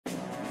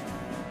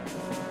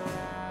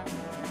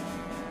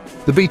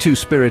The B-2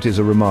 Spirit is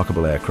a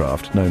remarkable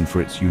aircraft, known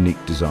for its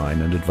unique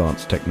design and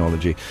advanced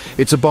technology.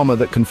 It's a bomber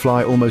that can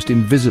fly almost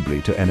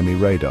invisibly to enemy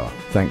radar,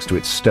 thanks to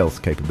its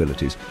stealth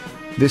capabilities.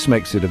 This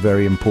makes it a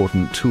very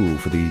important tool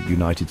for the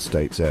United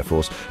States Air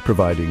Force,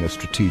 providing a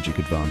strategic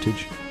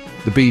advantage.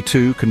 The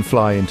B-2 can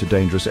fly into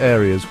dangerous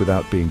areas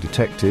without being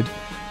detected,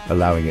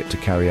 allowing it to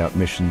carry out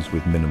missions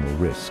with minimal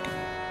risk.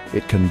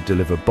 It can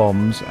deliver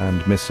bombs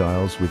and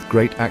missiles with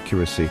great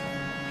accuracy,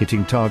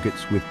 hitting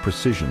targets with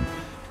precision.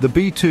 The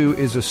B-2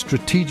 is a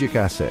strategic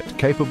asset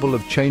capable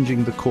of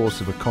changing the course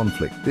of a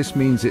conflict. This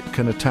means it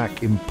can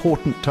attack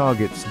important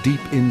targets deep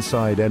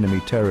inside enemy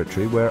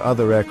territory where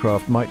other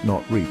aircraft might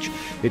not reach.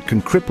 It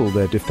can cripple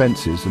their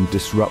defenses and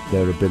disrupt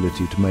their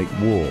ability to make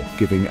war,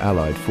 giving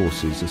Allied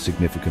forces a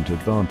significant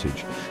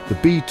advantage. The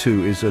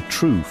B-2 is a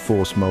true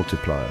force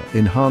multiplier,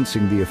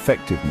 enhancing the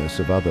effectiveness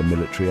of other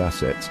military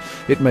assets.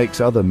 It makes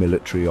other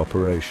military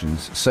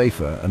operations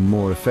safer and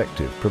more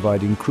effective,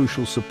 providing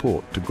crucial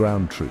support to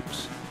ground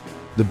troops.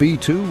 The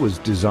B-2 was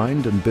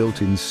designed and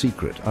built in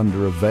secret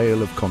under a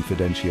veil of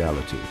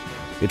confidentiality.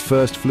 It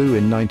first flew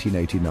in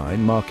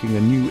 1989, marking a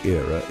new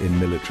era in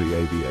military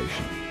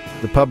aviation.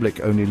 The public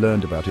only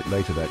learned about it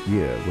later that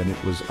year when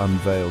it was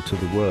unveiled to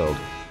the world.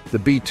 The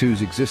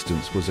B-2's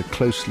existence was a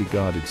closely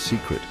guarded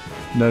secret,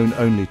 known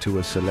only to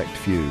a select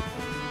few.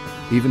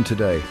 Even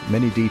today,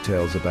 many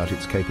details about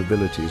its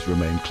capabilities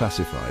remain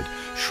classified,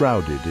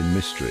 shrouded in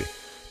mystery.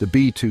 The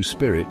B-2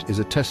 Spirit is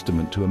a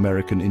testament to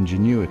American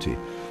ingenuity,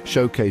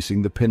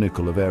 showcasing the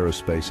pinnacle of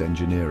aerospace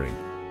engineering.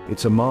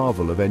 It's a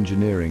marvel of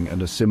engineering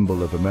and a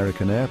symbol of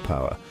American air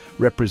power,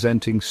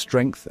 representing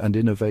strength and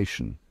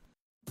innovation.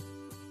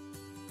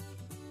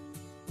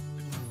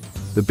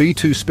 The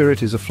B-2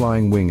 Spirit is a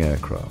flying wing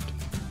aircraft.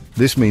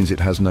 This means it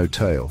has no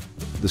tail.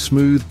 The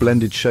smooth,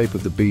 blended shape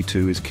of the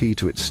B-2 is key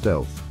to its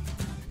stealth.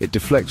 It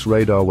deflects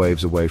radar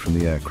waves away from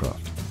the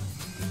aircraft.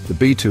 The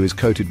B-2 is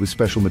coated with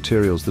special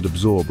materials that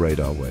absorb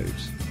radar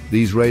waves.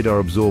 These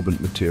radar-absorbent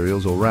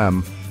materials, or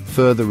RAM,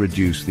 further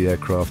reduce the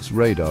aircraft's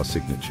radar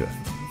signature.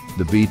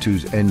 The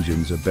B-2's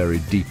engines are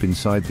buried deep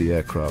inside the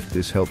aircraft.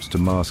 This helps to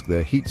mask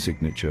their heat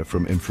signature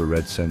from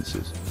infrared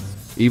sensors.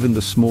 Even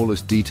the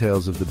smallest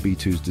details of the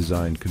B-2's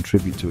design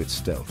contribute to its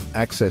stealth.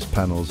 Access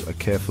panels are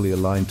carefully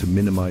aligned to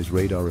minimize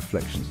radar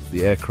reflections.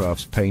 The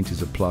aircraft's paint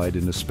is applied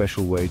in a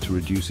special way to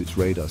reduce its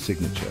radar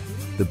signature.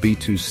 The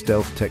B-2's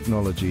stealth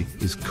technology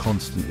is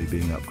constantly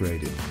being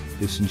upgraded.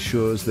 This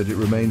ensures that it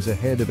remains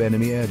ahead of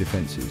enemy air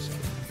defenses.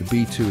 The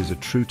B-2 is a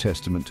true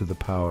testament to the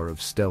power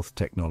of stealth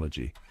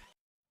technology.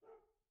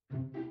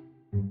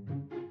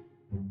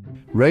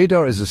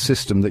 Radar is a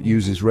system that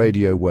uses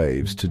radio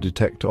waves to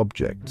detect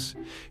objects.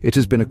 It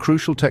has been a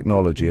crucial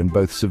technology in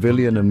both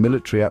civilian and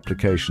military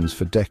applications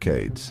for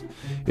decades.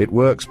 It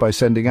works by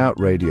sending out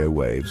radio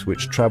waves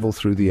which travel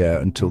through the air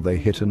until they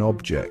hit an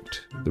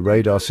object. The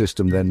radar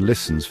system then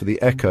listens for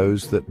the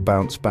echoes that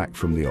bounce back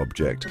from the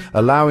object,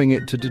 allowing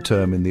it to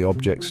determine the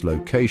object's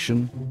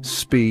location,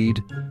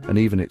 speed, and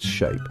even its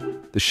shape.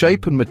 The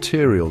shape and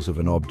materials of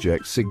an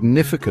object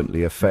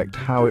significantly affect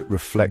how it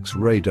reflects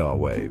radar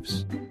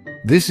waves.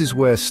 This is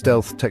where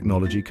stealth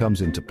technology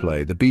comes into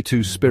play. The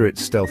B-2 Spirit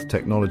stealth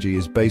technology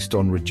is based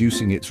on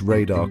reducing its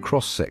radar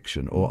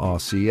cross-section, or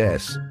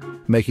RCS,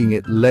 making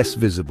it less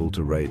visible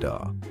to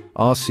radar.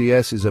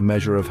 RCS is a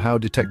measure of how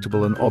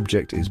detectable an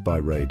object is by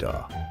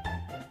radar.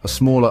 A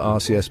smaller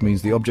RCS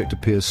means the object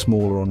appears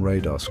smaller on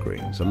radar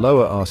screens. A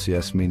lower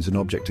RCS means an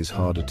object is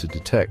harder to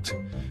detect,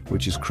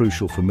 which is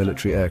crucial for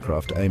military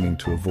aircraft aiming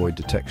to avoid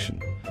detection.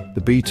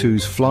 The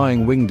B-2's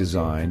flying wing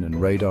design and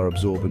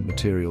radar-absorbent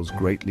materials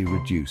greatly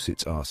reduce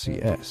its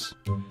RCS.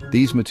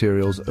 These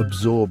materials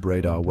absorb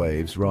radar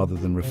waves rather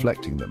than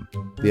reflecting them.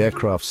 The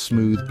aircraft's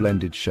smooth,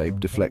 blended shape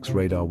deflects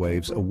radar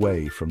waves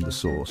away from the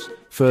source,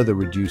 further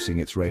reducing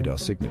its radar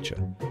signature.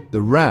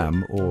 The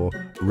RAM, or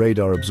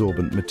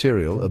radar-absorbent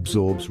material,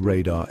 absorbs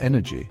radar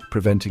energy,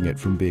 preventing it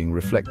from being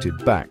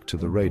reflected back to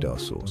the radar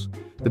source.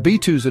 The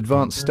B-2's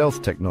advanced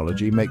stealth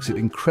technology makes it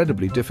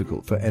incredibly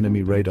difficult for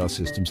enemy radar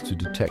systems to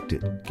detect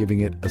it,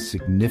 giving it a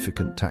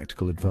significant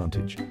tactical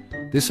advantage.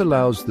 This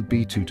allows the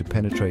B-2 to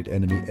penetrate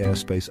enemy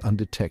airspace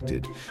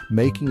undetected,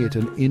 making it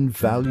an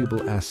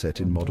invaluable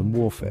asset in modern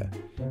warfare.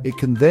 It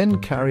can then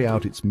carry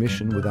out its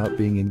mission without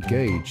being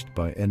engaged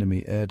by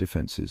enemy air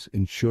defenses,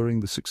 ensuring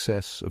the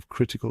success of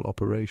critical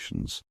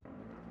operations.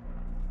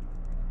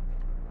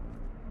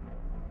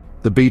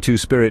 The B-2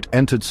 Spirit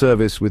entered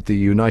service with the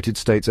United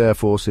States Air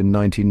Force in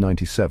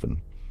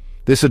 1997.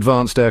 This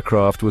advanced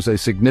aircraft was a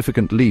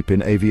significant leap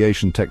in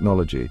aviation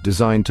technology,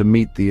 designed to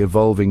meet the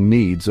evolving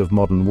needs of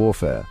modern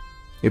warfare.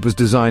 It was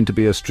designed to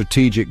be a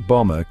strategic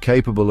bomber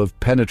capable of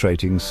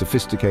penetrating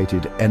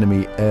sophisticated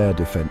enemy air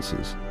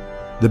defenses.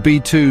 The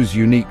B-2's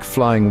unique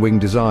flying wing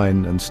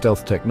design and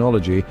stealth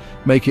technology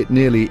make it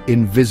nearly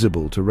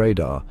invisible to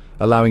radar,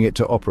 allowing it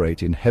to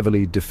operate in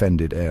heavily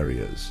defended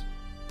areas.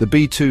 The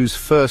B-2's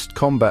first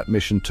combat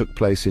mission took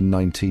place in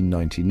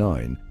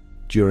 1999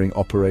 during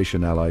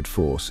Operation Allied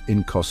Force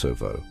in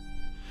Kosovo.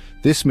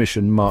 This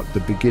mission marked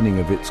the beginning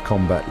of its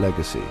combat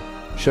legacy,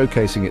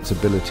 showcasing its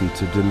ability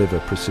to deliver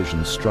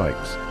precision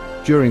strikes.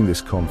 During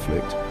this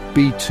conflict,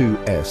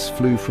 B-2s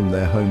flew from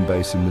their home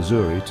base in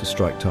Missouri to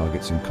strike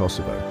targets in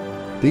Kosovo.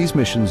 These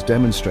missions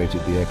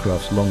demonstrated the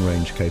aircraft's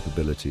long-range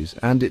capabilities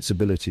and its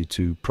ability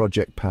to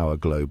project power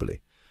globally.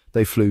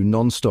 They flew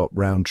non-stop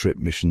round-trip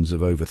missions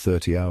of over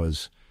 30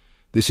 hours.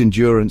 This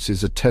endurance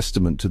is a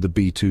testament to the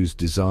B-2's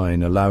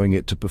design, allowing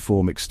it to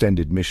perform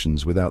extended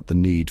missions without the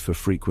need for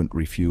frequent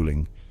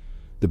refueling.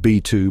 The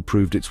B-2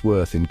 proved its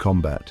worth in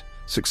combat,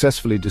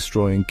 successfully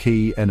destroying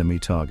key enemy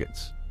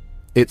targets.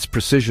 Its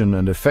precision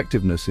and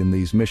effectiveness in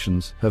these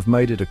missions have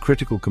made it a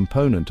critical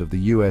component of the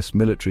US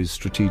military's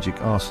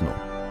strategic arsenal.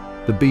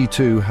 The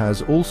B-2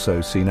 has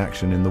also seen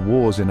action in the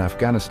wars in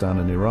Afghanistan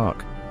and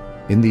Iraq.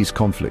 In these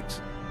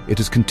conflicts, it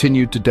has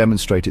continued to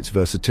demonstrate its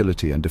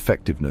versatility and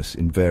effectiveness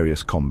in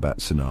various combat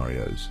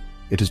scenarios.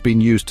 It has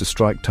been used to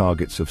strike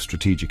targets of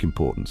strategic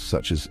importance,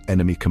 such as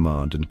enemy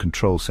command and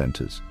control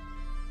centers.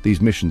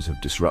 These missions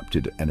have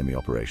disrupted enemy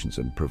operations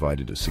and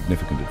provided a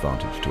significant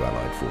advantage to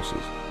Allied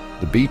forces.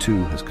 The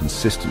B-2 has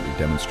consistently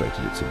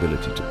demonstrated its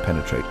ability to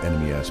penetrate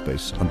enemy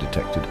airspace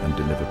undetected and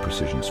deliver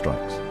precision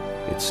strikes.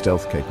 Its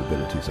stealth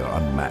capabilities are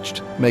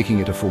unmatched, making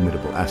it a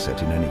formidable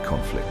asset in any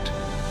conflict.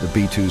 The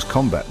B-2's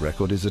combat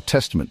record is a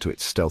testament to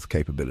its stealth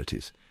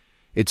capabilities.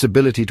 Its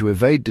ability to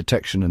evade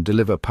detection and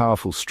deliver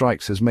powerful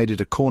strikes has made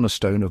it a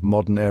cornerstone of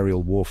modern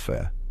aerial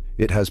warfare.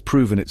 It has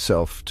proven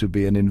itself to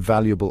be an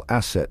invaluable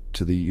asset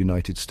to the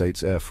United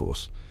States Air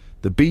Force.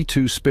 The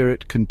B-2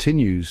 Spirit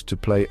continues to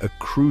play a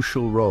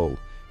crucial role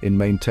in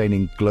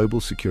maintaining global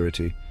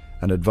security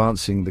and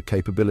advancing the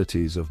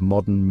capabilities of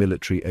modern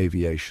military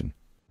aviation.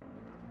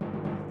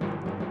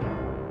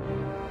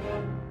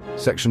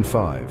 Section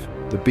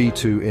 5. The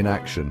B-2 in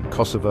action,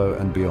 Kosovo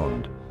and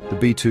beyond. The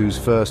B-2's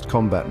first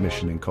combat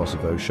mission in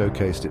Kosovo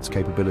showcased its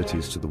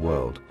capabilities to the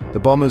world. The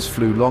bombers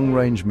flew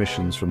long-range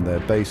missions from their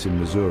base in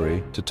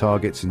Missouri to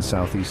targets in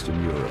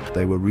southeastern Europe.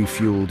 They were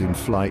refueled in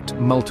flight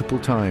multiple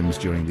times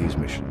during these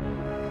missions.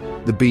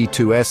 The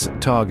B-2s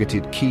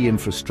targeted key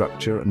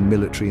infrastructure and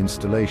military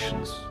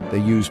installations. They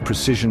used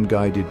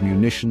precision-guided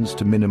munitions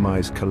to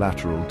minimize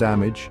collateral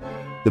damage.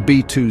 The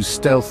B-2's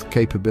stealth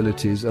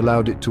capabilities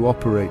allowed it to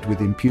operate with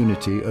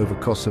impunity over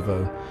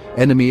Kosovo.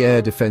 Enemy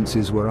air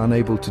defenses were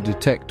unable to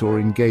detect or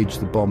engage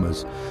the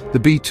bombers. The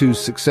B-2's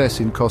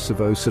success in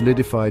Kosovo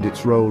solidified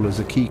its role as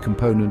a key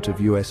component of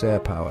US air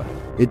power.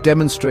 It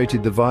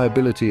demonstrated the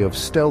viability of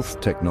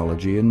stealth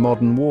technology in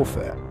modern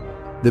warfare.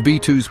 The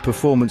B-2's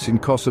performance in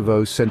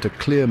Kosovo sent a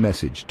clear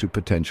message to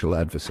potential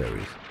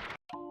adversaries.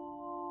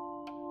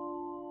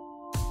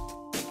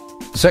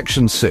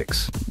 Section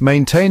 6.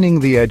 Maintaining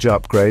the edge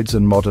upgrades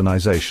and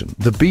modernization.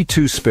 The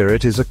B-2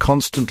 Spirit is a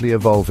constantly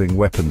evolving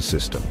weapons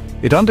system.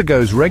 It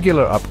undergoes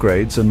regular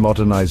upgrades and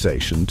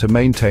modernization to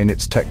maintain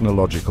its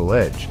technological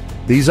edge.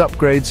 These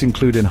upgrades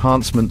include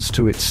enhancements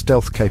to its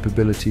stealth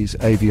capabilities,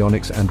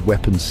 avionics, and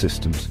weapons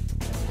systems.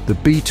 The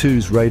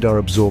B-2's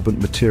radar-absorbent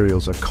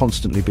materials are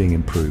constantly being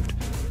improved.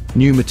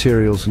 New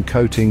materials and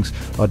coatings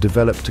are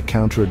developed to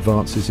counter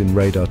advances in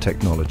radar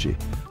technology.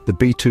 The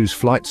B-2's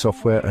flight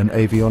software and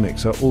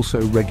avionics are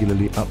also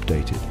regularly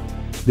updated.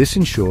 This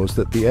ensures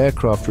that the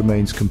aircraft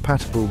remains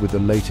compatible with the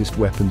latest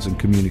weapons and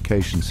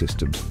communication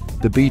systems.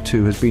 The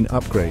B-2 has been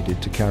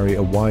upgraded to carry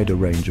a wider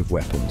range of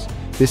weapons.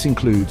 This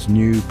includes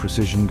new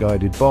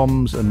precision-guided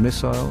bombs and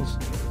missiles.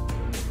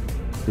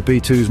 The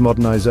B-2's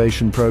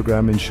modernization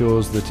program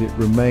ensures that it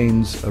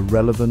remains a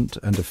relevant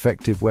and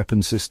effective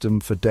weapon system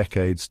for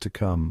decades to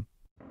come.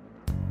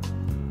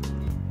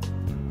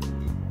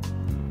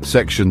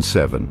 Section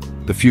 7.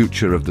 The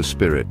future of the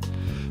Spirit.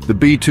 The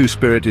B-2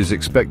 Spirit is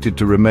expected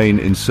to remain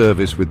in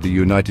service with the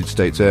United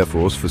States Air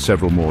Force for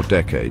several more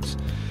decades.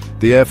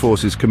 The Air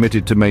Force is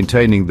committed to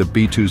maintaining the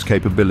B-2's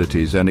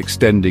capabilities and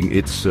extending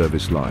its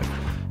service life.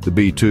 The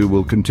B-2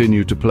 will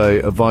continue to play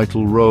a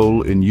vital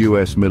role in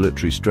US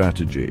military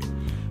strategy.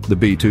 The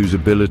B-2's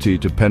ability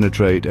to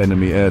penetrate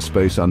enemy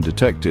airspace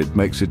undetected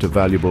makes it a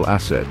valuable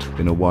asset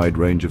in a wide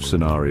range of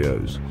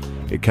scenarios.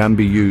 It can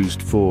be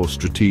used for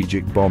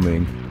strategic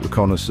bombing,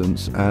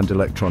 reconnaissance, and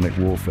electronic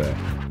warfare.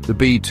 The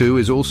B-2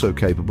 is also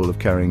capable of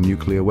carrying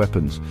nuclear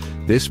weapons.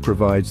 This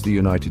provides the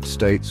United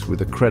States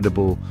with a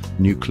credible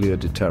nuclear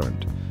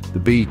deterrent. The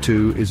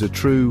B-2 is a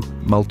true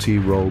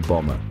multi-role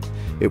bomber.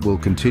 It will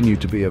continue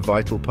to be a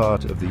vital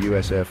part of the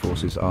US Air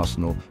Force's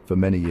arsenal for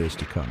many years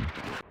to come.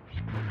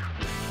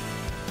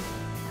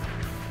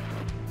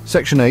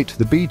 Section 8.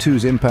 The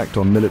B-2's impact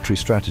on military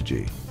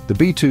strategy. The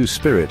B-2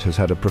 Spirit has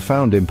had a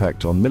profound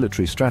impact on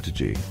military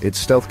strategy. Its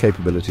stealth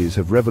capabilities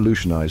have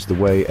revolutionized the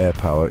way air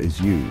power is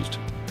used.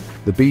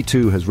 The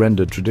B-2 has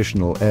rendered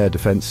traditional air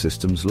defense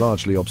systems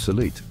largely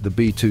obsolete. The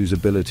B-2's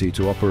ability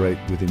to operate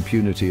with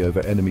impunity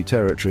over enemy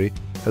territory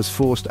has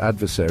forced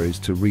adversaries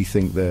to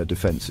rethink their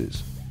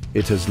defenses.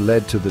 It has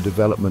led to the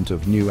development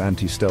of new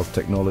anti-stealth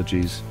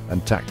technologies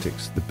and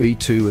tactics. The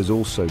B-2 has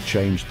also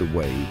changed the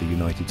way the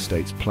United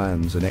States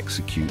plans and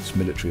executes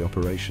military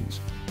operations.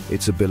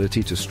 Its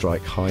ability to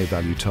strike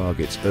high-value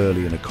targets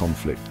early in a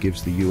conflict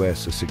gives the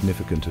US a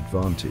significant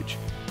advantage.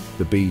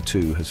 The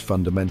B-2 has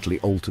fundamentally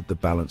altered the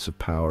balance of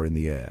power in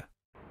the air.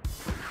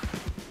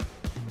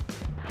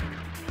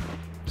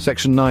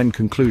 Section 9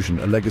 Conclusion,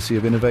 a legacy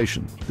of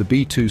innovation. The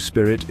B-2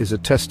 Spirit is a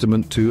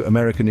testament to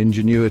American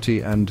ingenuity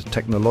and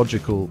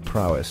technological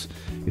prowess.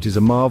 It is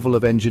a marvel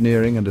of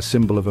engineering and a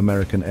symbol of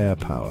American air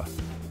power.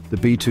 The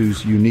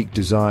B-2's unique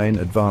design,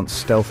 advanced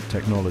stealth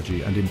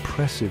technology, and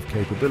impressive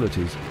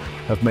capabilities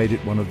have made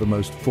it one of the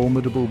most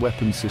formidable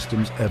weapon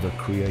systems ever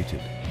created.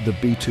 The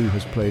B-2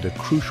 has played a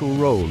crucial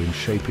role in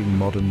shaping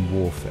modern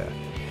warfare.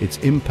 Its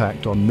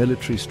impact on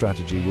military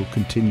strategy will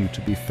continue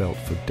to be felt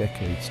for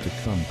decades to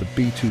come. The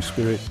B-2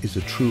 Spirit is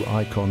a true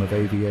icon of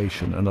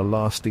aviation and a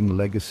lasting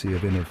legacy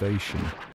of innovation.